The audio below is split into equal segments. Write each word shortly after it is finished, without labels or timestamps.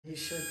You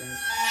should then.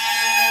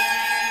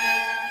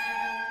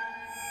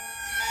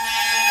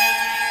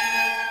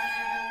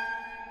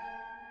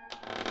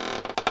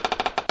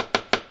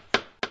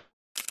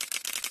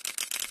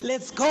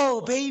 Let's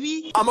go,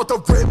 baby. I'm off the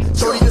rip,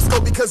 shorty the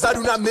scope because I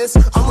do not miss.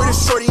 I'm with a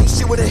shorty and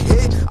she with a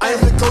hit. I am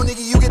the go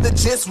nigga, you get the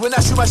gist. When I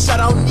shoot my shot,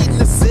 I don't need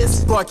an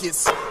assist.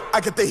 Buckets, I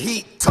get the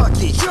heat, tuck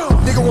it.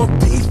 Nigga want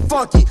beef,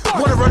 funky.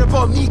 Wanna run up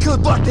on me,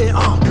 good luck then,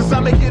 cause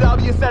I make it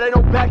obvious that I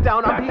don't back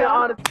down, I'm being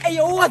honest. Hey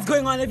yo, what's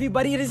going on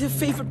everybody? It is your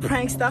favorite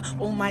prankster,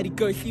 Almighty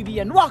Girl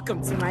Hlubi, and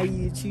welcome to my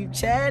YouTube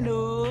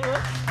channel.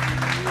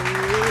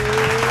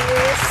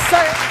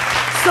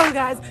 Yes, so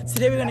guys,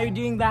 today we're gonna be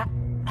doing that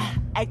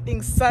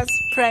acting sus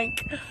prank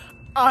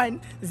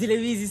on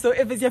Zillewizzy. So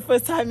if it's your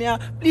first time here,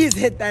 please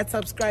hit that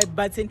subscribe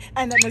button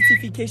and that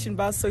notification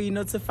bell so you're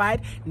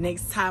notified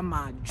next time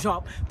I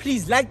drop.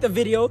 Please like the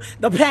video.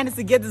 The plan is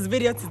to get this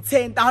video to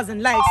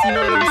 10,000 likes, you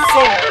know what I'm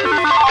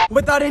saying?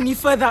 Without any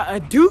further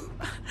ado,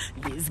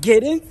 let's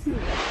get into it.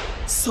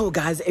 So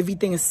guys,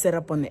 everything is set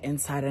up on the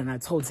inside and I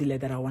told Zille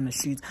that I want to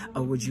shoot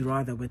a Would You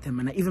Rather with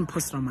him, and I even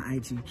posted on my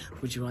IG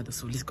Would You Rather,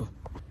 so let's go.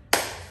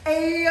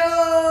 Hey yo,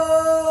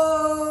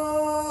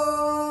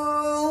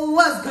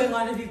 what's going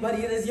on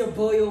everybody? It is your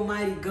boy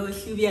Almighty Girl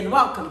Hlubi and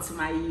welcome to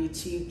my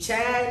YouTube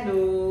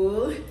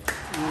channel.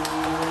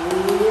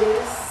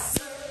 Yes.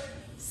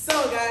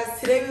 So guys,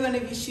 today we're going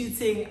to be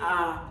shooting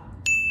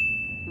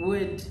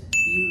Would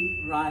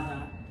You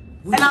Rather.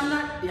 And I'm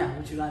not, yeah,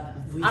 Would You Rather.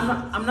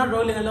 I'm not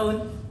rolling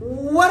alone.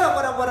 What up?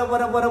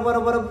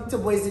 It's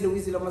your boy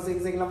Zillewizzy, lama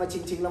zing, lama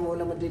ching,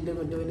 lama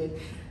doing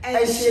it.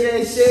 And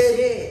shit.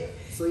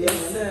 So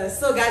yeah,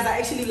 so guys, I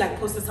actually like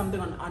posted something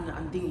on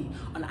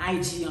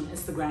IG, on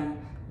Instagram,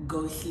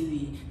 Go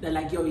Hlubi. They're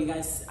like, yo, you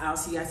guys, I'll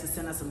see you guys to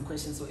send us some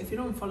questions. So if you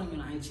don't follow me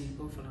on IG,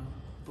 go follow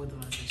both of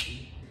us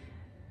actually.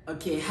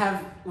 Okay,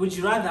 would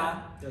you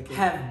rather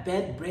have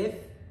bad breath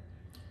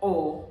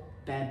or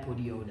bad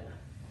body odor?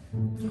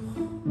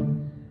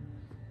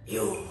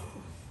 Yo,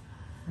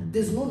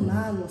 there's no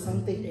none or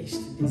something.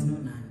 Actually, there's no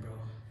none, bro.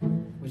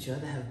 Would you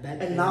rather have bad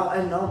breath?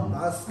 And now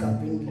mask are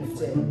being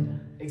lifted.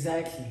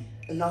 Exactly.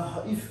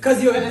 Now,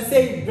 because you're gonna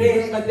say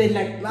breath, but then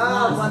like but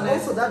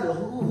also that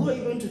who are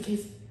you going to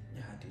kiss?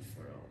 Yeah, dude,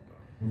 for real,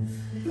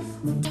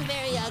 bro.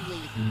 Very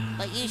ugly,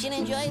 but you should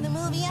enjoy the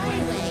movie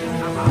anyway.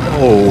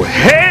 Oh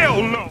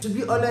hell no! To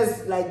be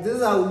honest, like this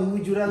is how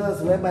Would You Rather,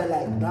 whereby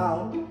like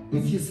now,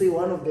 if you say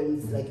one of them,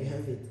 it's like you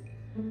have it.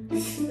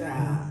 Me,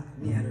 I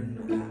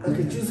don't know.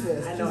 Okay, choose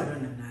first. I know I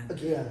don't have that.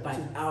 Okay, yeah. But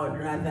I would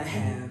rather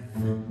have.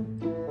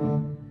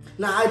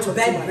 Nah, I talk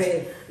bad too much.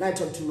 breath. Nah, I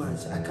talk too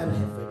much. I can't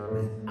have bad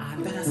breath.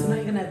 That's not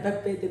even a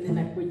bad breath, and then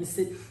like when you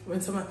sit, when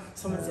someone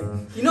says,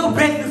 you know,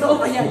 breath is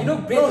over here. You know,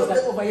 breath is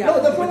like over here.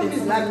 No, the problem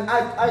is like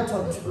I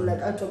talk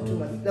too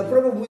much. The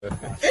problem with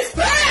It's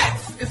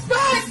facts! It's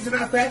facts! It's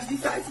not facts.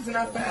 These facts is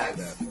not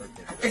facts.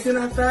 It's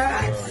not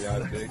facts.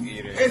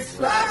 It's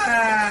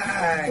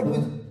facts.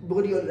 with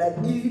body odor, like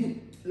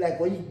even like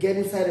when you get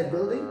inside a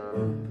building,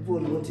 people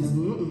will notice.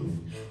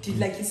 Dude,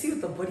 like you see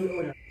with the body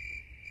odor.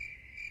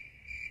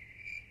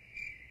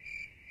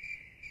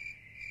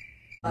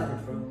 About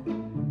it, bro.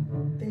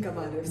 Think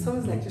about it. If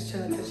someone's like just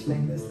trying to touch you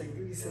like this, like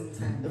every single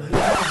time.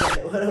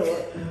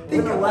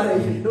 Think about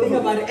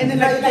it. And then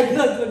like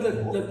look.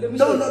 Let me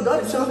show you. No,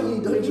 don't show me.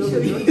 Don't show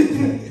me.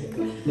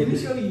 Let me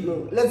show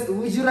you. No,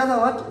 would you rather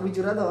what? Would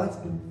you rather what?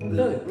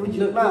 Look.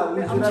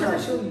 I'm trying to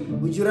show you.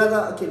 Would you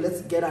rather? Okay,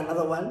 let's get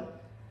another one.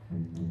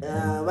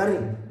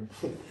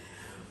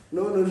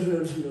 No.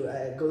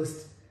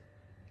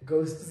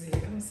 Ghost. See,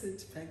 come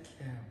sit back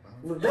here,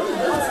 bro.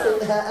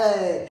 Don't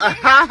say.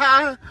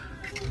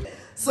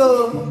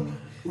 So,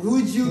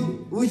 would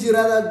you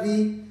rather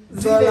be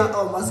taller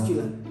or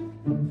muscular?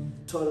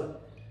 Taller.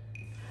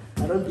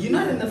 You're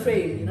not in the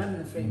frame.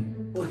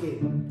 Okay.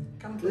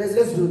 Come Let's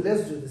do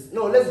this.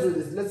 No, let's do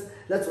this.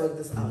 Let's work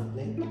this out,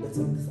 man. Let's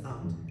work this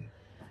out.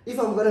 If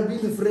I'm gonna be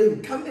in the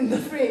frame, come in the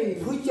frame.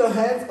 Put your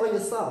hands on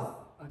yourself.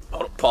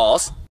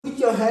 Pause. Put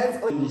your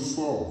hands on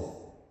yourself.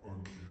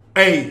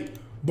 Hey,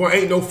 boy,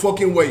 ain't no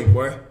fucking way,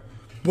 boy.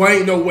 Boy,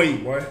 ain't no way,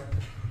 boy.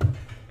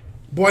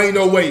 Boy, ain't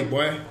no way,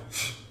 boy.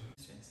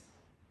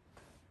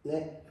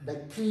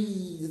 Like,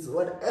 please,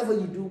 whatever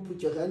you do,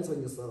 put your hands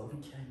on yourself.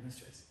 Okay, no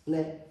stress.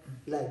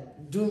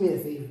 Like, do me a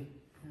favor.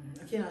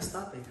 Okay, now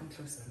stop it. Come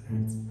closer.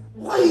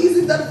 Why are you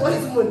using that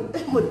voice, man?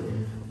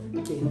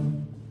 Okay.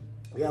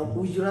 Yeah,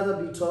 would you rather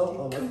be tall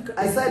or what?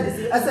 I said,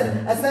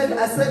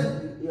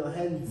 your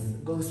hands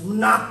goes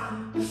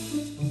nah.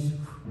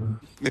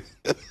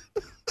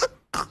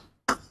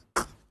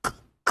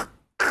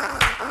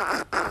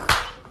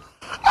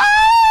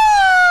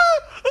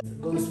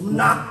 Goes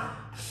nah.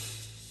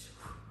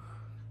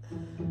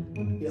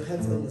 Your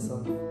hands on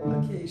yourself.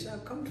 Okay,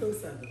 Shab, come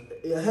closer.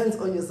 Your hands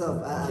on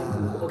yourself.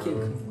 Okay,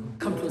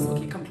 come closer.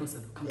 Okay, come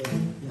closer.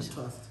 Yeah,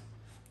 trust.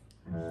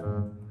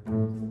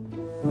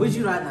 Would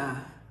you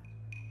rather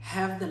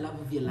have the love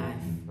of your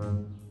life,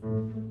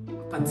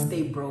 but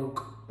stay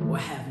broke, or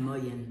have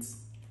millions,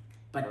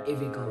 but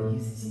every girl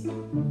uses you?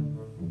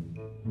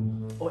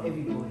 Or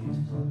every boy?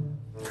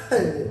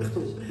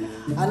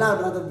 And I'd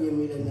rather be a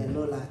millionaire,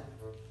 no lie.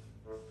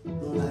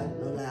 No lie,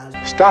 no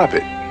lie. Stop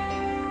it.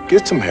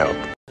 Get some help.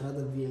 I'd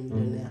rather be a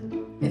millionaire.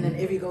 And then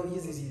every girl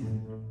uses you.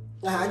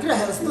 I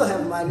could still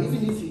have money.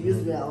 Even if you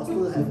use me, I'll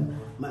still have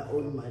my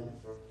own money.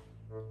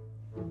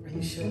 Are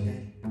you sure,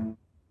 Daddy?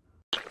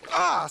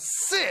 Ah,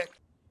 sick.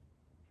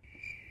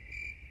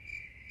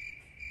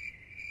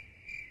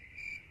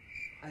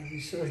 Are you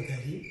sure,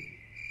 Daddy?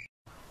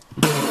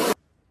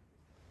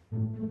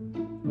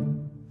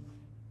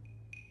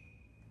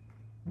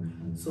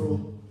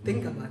 So,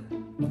 Think about it.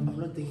 I'm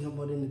not thinking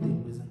about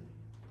anything, Wizard.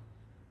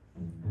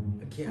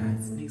 Okay,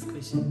 next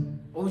question.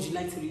 Or would you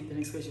like to read the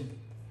next question?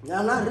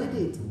 Yeah, no, read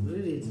it.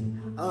 Read it.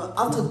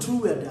 After 2,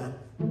 we're done.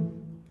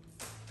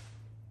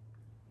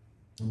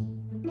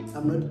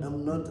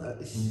 I'm not.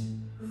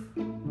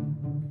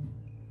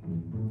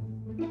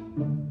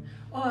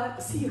 Oh, I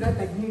see you got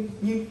like new.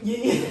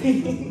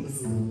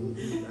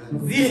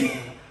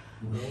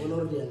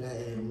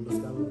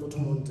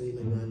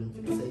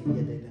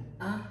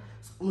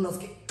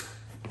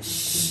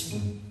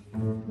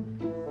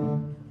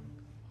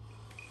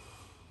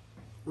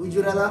 Would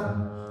you rather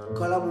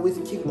collab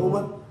with King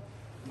Omar,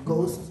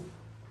 Ghost,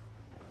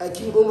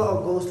 King Omar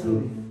or Ghost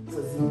Hlubi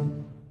for Z?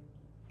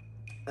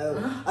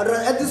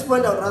 At this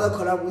point, I'd rather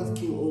collab with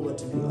King Omar,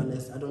 to be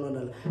honest. I don't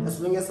know, as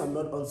long as I'm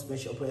not on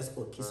Special Press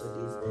or Kiss or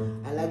this.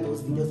 I like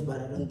those videos, but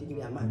I don't think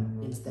they are mine.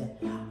 Instead,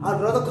 I'd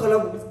rather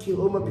collab with King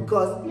Omar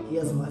because he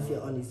has Mafia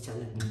on his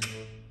channel.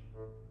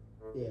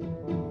 Yeah,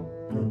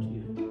 not you.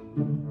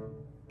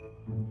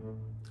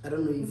 I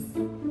don't know if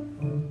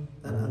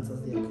that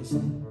answers their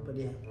question, but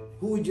yeah.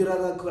 Who would you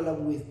rather collab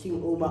with,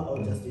 King Omar or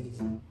Just Edit?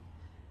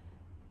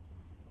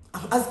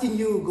 I'm asking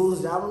you,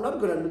 Ghost. I'm not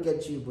gonna look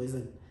at you, boys,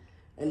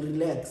 and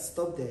relax.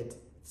 Stop that.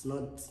 It's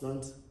not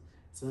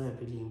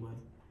appealing, boy.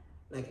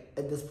 Like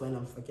at this point,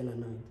 I'm fucking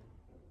annoyed.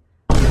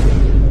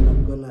 And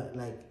I'm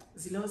gonna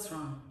Zilla, what's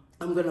wrong?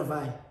 I'm gonna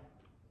vibe.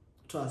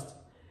 Trust.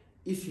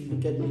 If you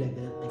look at me like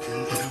that, I'm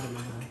gonna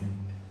vibe.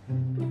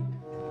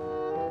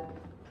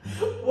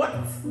 What?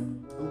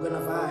 I'm gonna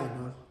vibe,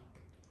 bro.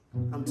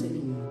 I'm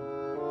telling you.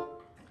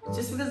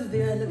 Just because of the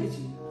way I look at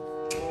you.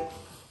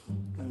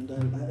 I'm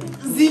done.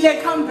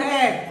 Zilla, come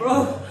back,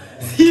 bro.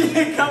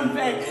 Zilla, come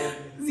back.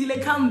 Zilla,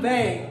 come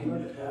back.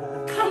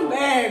 Come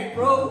back,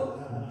 bro.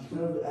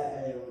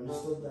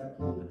 Stop that.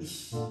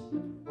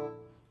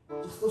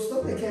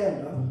 Stop the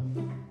camera.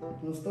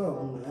 No, stop.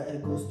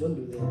 Ghost, don't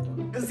do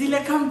that. Zilla,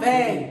 come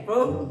back,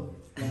 bro.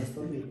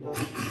 Stop it.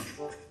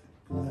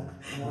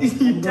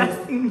 You're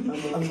testing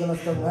me. I'm gonna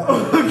stop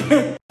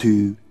that.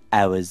 2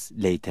 hours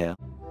later.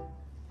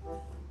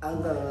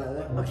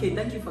 Okay,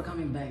 thank you for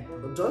coming back.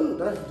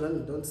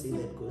 Don't say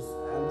that, Ghost.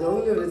 The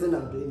only reason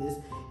I'm doing this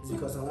is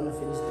because I want to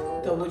finish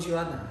the. So would you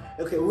rather?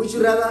 Okay, would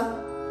you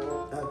rather?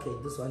 Okay,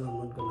 this one I'm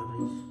not gonna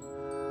reach.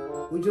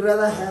 Would you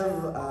rather have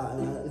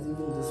even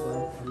this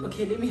one?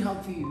 Okay, let me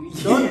help you.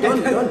 Don't.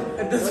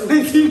 At this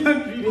point, you're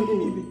not reading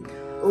anything.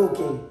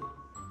 Okay,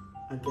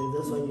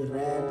 this one you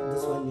read.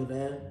 This one you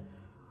read.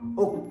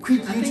 Oh,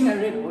 quit YouTube. I think I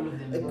read all of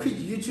them. Quit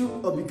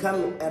YouTube or become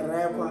a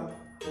rapper,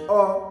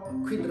 or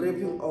quit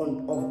rapping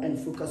and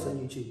focus on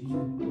YouTube. You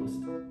Ghost.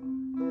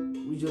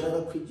 Would you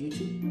rather quit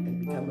YouTube and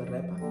become a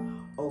rapper,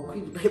 or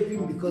quit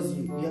rapping because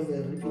you have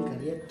a rapping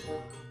career,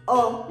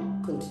 or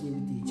continue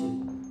with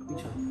YouTube?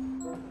 Which one?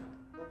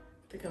 I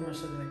think I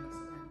must have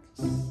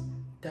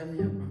damn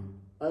me up, bro.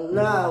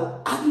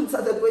 Now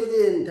answer the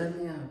question. Damn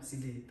me up,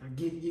 Zilla.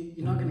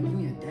 You're not gonna give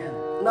me a damn.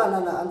 No.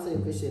 Answer your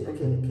question.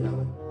 Okay.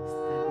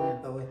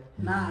 I will.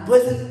 Nah.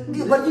 But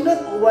you know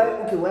why?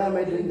 Okay, why am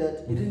I doing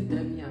that? You didn't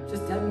damn me up.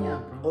 Just damn me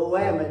up, bro. Oh,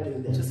 why am I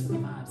doing that? Just for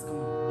vibes. Come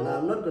on. No,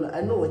 I'm not gonna.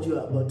 I know what you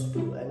are about to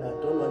do, and I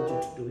don't want you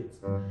to do it.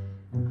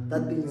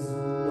 That thing is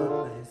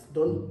not nice.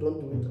 Don't do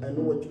it. I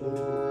know what you want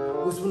to do.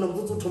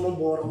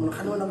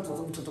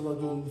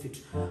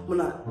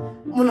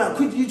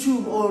 Quit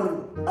YouTube or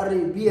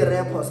be a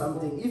rapper or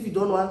something. If you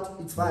don't want,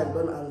 it's fine.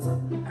 Don't answer.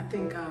 I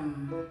think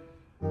I'm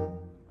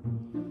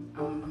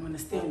gonna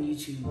stay on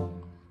YouTube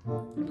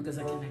because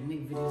I can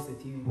make videos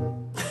with you.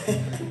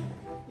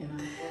 You know.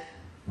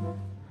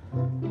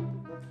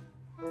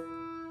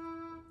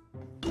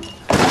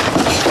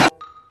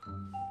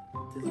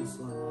 This is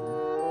one.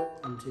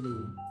 I'm telling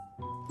you.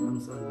 I'm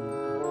sorry.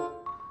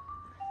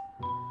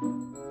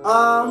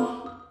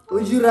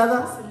 Would you rather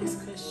What's the next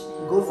question?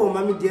 go for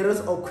Mommy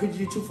Dearest or quit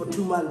YouTube for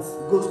 2 months?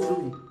 Ghost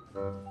Hlubi.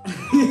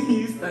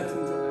 You start to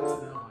answer that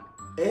one.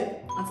 Eh?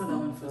 Answer that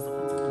one first.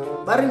 Answer that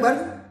one. Barring.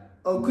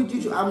 Or quit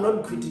YouTube. I'm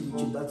not quitting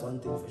YouTube. That's one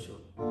thing for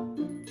sure.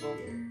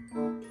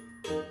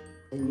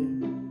 And you?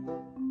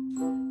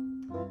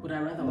 Would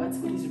I rather what?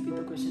 Please repeat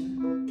the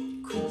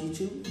question. Quit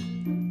YouTube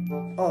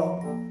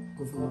or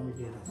go for Mommy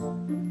Dearest? I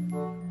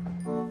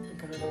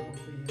think I'd rather go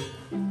for you.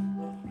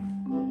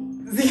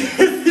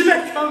 Zilla,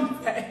 come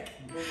back.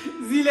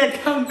 Zilla,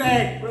 come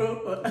back, bro.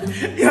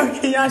 Yo,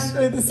 can y'all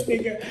show this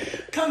nigga?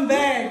 Come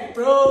back,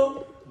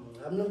 bro.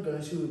 I'm not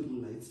gonna shoot.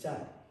 It's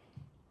time.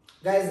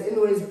 Guys,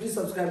 anyways, please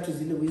subscribe to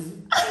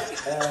Zillewizzy.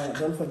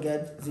 Don't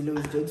forget,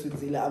 Zillewizzy jokes with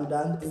Zilla. I'm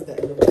done. This is the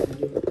end of the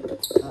video.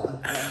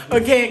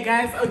 Okay,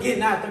 guys. Okay,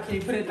 now, okay,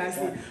 put it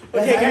nicely.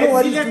 Okay, I know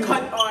what guys, he's Zilla doing.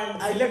 cut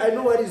on. I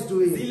know what he's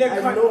doing. Zilla I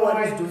cut know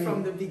what he's on doing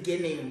from the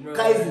beginning, bro.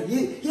 Guys,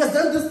 he has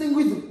done this thing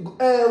with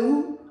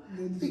who?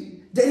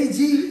 Daddy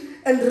G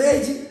and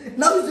Reggie.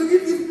 Now he's doing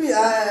it with me.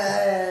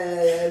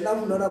 Now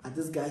I'm not up.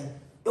 This guy.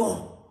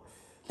 Oh.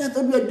 I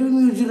thought we were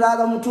doing with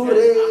Girada Mutore.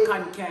 I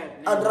can't care.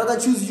 I'd rather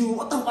choose you.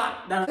 What the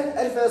fuck?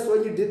 At first,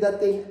 when you did that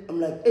thing, I'm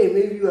like, hey,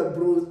 maybe you are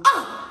bros.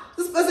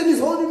 This person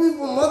is holding me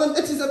for more than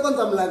 30 seconds.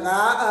 I'm like,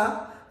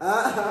 That's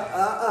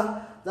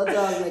why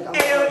I was like,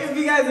 hey, if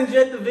you guys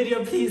enjoyed the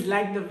video, please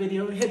like the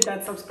video, hit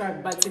that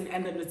subscribe button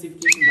and the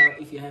notification bell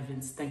if you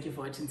haven't. Thank you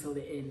for watching till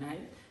the end.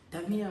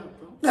 Dab me out,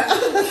 bro.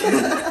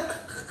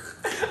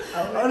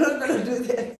 I'm not gonna do that.